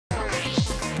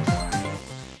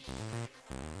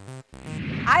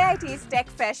IIT's Tech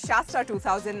Fest Shastra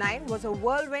 2009 was a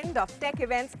whirlwind of tech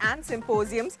events and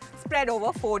symposiums spread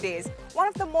over 4 days. One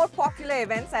of the more popular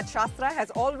events at Shastra has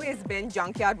always been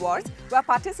Junkyard Wars, where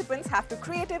participants have to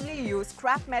creatively use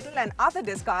scrap metal and other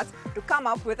discards to come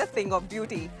up with a thing of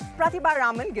beauty. Pratibha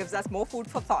Raman gives us more food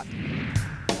for thought.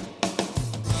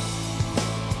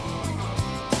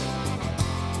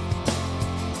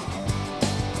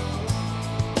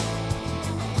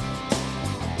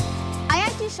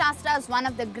 IIT Shastra is one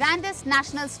of the grandest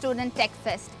national student tech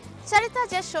fest. Charita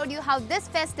just showed you how this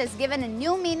fest has given a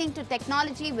new meaning to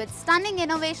technology with stunning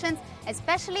innovations,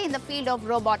 especially in the field of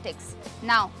robotics.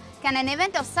 Now, can an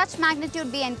event of such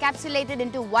magnitude be encapsulated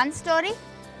into one story?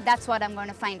 That's what I'm going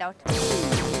to find out.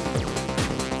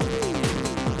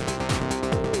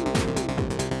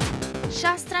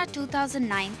 Shastra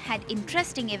 2009 had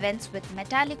interesting events with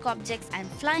metallic objects and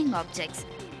flying objects,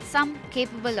 some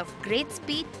capable of great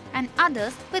speed and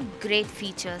others with great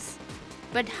features.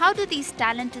 But how do these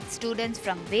talented students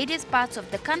from various parts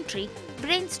of the country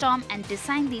brainstorm and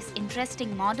design these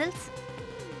interesting models?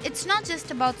 It's not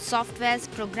just about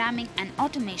softwares, programming and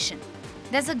automation.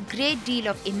 There's a great deal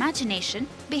of imagination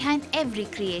behind every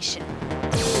creation.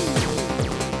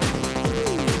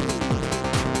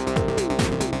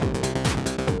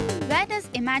 Where does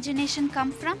imagination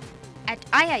come from? At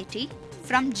IIT,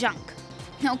 from junk.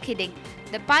 No kidding.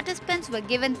 The participants were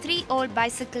given 3 old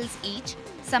bicycles each,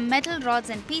 some metal rods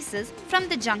and pieces from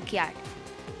the junkyard.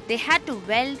 They had to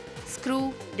weld,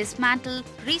 screw, dismantle,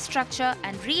 restructure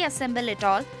and reassemble it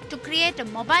all to create a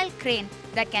mobile crane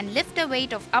that can lift a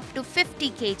weight of up to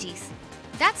 50 kgs.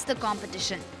 That's the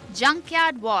competition,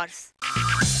 Junkyard Wars.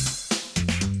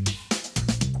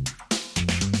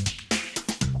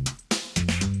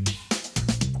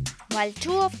 While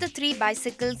 2 of the 3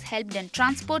 bicycles helped in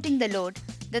transporting the load,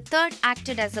 the third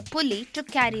acted as a pulley to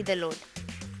carry the load.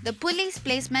 The pulley's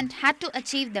placement had to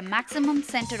achieve the maximum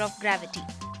center of gravity.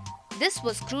 This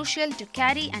was crucial to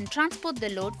carry and transport the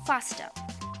load faster.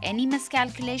 Any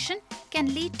miscalculation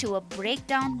can lead to a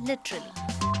breakdown literally.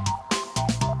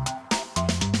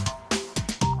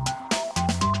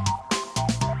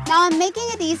 Now I'm making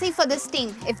it easy for this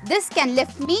team. If this can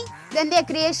lift me, then their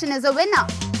creation is a winner.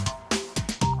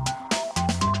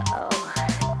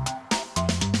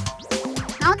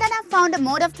 Now that I've found a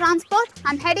mode of transport,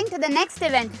 I'm heading to the next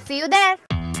event. See you there.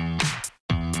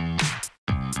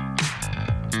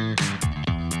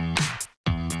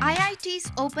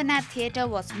 IIT's open-air theatre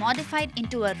was modified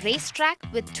into a racetrack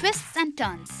with twists and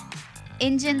turns.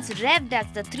 Engines revved as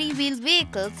the 3-wheel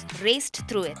vehicles raced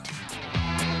through it.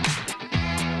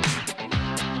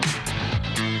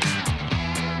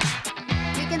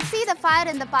 You can see the fire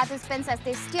in the participants as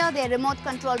they steer their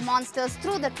remote-controlled monsters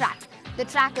through the track. The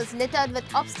track is littered with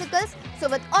obstacles, so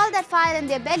with all that fire in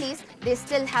their bellies, they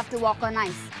still have to walk on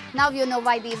ice. Now you know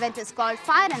why the event is called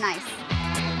Fire and Ice.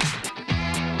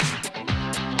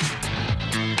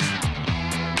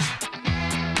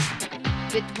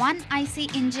 With one icy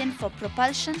engine for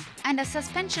propulsion and a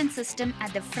suspension system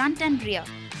at the front and rear,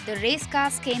 the race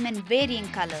cars came in varying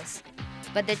colors.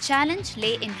 But the challenge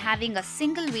lay in having a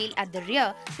single wheel at the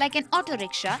rear like an auto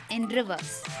rickshaw in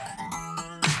reverse.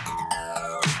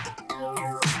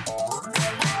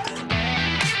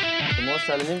 The most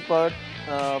challenging part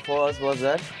for us was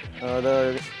that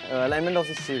the alignment of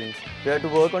the steering. We had to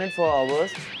work on it for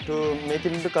hours to make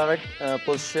it into correct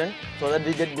position so that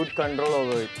we get good control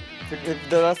over it. If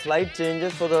there are slight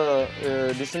changes for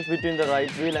the distance between the right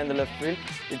wheel and the left wheel,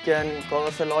 it can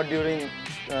cause a lot during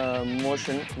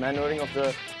motion, maneuvering of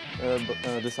the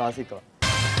RC car.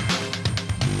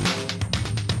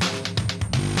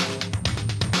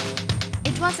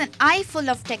 It was an eye full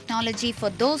of technology for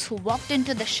those who walked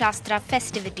into the Shastra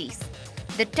festivities.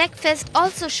 The Tech Fest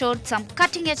also showed some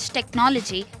cutting-edge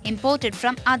technology imported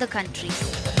from other countries.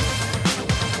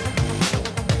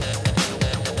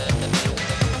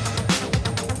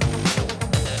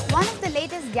 One of the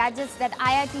latest gadgets that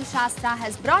IIT Shastra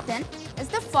has brought in is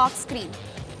the fog screen.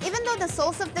 Even though the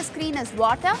source of the screen is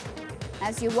water,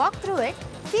 as you walk through it,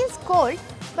 it feels cold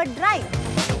but dry.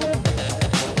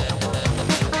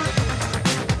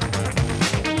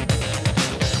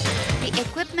 The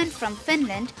equipment from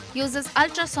Finland uses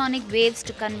ultrasonic waves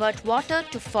to convert water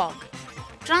to fog.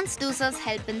 Transducers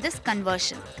help in this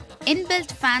conversion.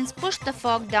 Inbuilt fans push the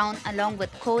fog down along with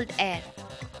cold air.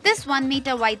 This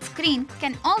 1-meter wide screen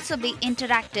can also be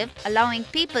interactive, allowing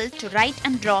people to write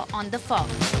and draw on the fog.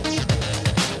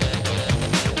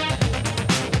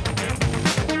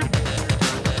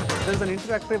 There is an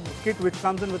interactive kit which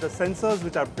comes in with the sensors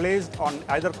which are placed on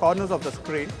either corners of the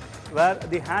screen, where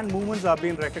the hand movements are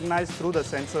being recognized through the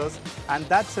sensors, and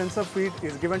that sensor feed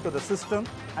is given to the system,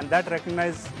 and that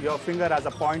recognizes your finger as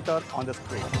a pointer on the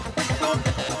screen.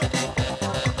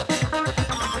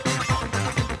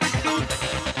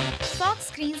 Fog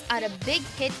screens are a big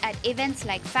hit at events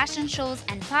like fashion shows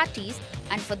and parties,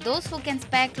 and for those who can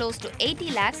spare close to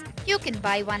 80 lakhs, you can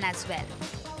buy one as well.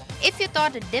 If you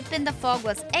thought a dip in the fog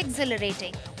was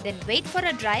exhilarating, then wait for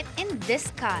a drive in this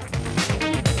car.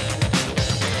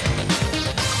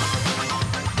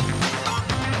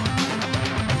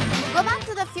 Go back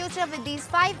to the future with these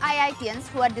 5 IITians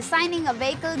who are designing a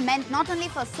vehicle meant not only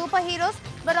for superheroes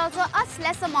but also us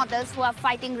lesser mortals who are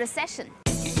fighting recession.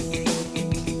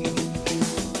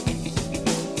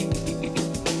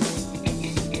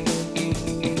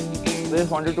 They just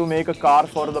wanted to make a car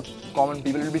for the common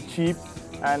people. It will be cheap,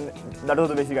 and that was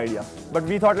the basic idea. But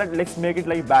we thought, let's make it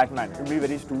like Batman. It will be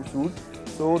very smooth.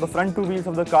 So the front 2 wheels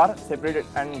of the car separated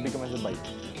and become as a bike.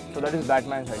 So that is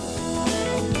Batman's idea.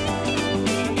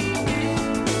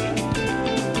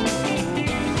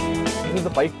 This is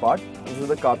the bike part, this is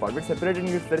the car part. But separating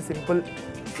is very simple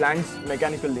flange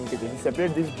mechanical linkage. You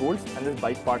separate these bolts and this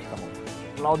bike part come out.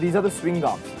 Now these are the swing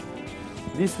arms.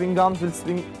 These swing arms will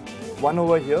swing one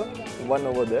over here, one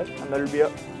over there, and there will be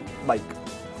a bike.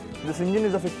 This engine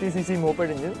is a 50cc moped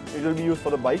engine. It will be used for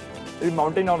the bike. It will be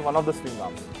mounted on one of the swing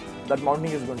arms. That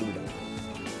mounting is going to be done.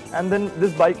 And then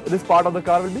this part of the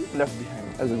car will be left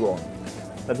behind as we go on.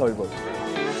 That's how it works.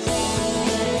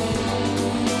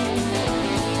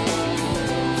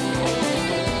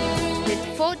 With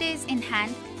 4 days in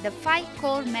hand, the 5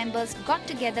 core members got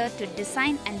together to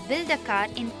design and build a car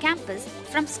in campus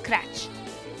from scratch.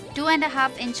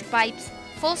 2.5-inch pipes,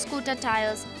 4 scooter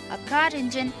tires, a car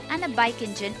engine and a bike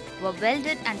engine were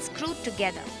welded and screwed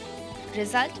together.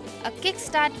 Result, a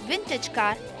kickstart vintage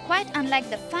car quite unlike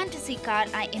the fantasy car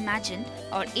I imagined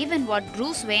or even what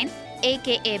Bruce Wayne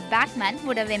aka Batman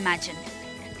would have imagined.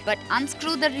 But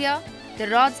unscrew the rear, the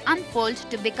rods unfold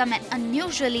to become an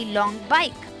unusually long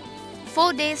bike.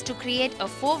 4 days to create a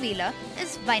 4-wheeler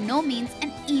is by no means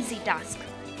an easy task.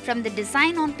 From the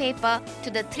design on paper to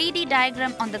the 3D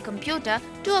diagram on the computer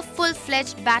to a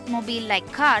full-fledged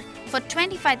Batmobile-like car for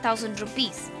 25,000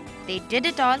 rupees. They did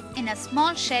it all in a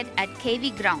small shed at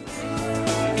KV grounds.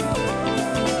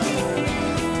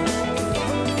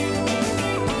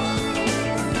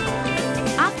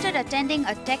 After attending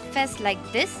a tech fest like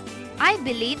this, I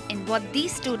believe in what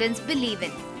these students believe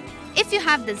in. If you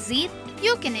have the zeal,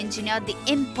 you can engineer the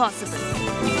impossible.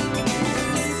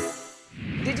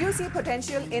 Did you see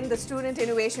potential in the student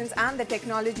innovations and the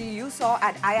technology you saw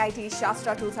at IIT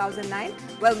Shastra 2009?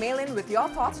 Well, mail in with your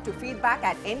thoughts to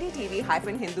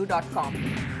feedback@ndtv-hindu.com.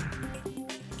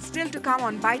 Still to come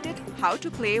on Byte It, how to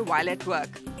play while at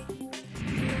work.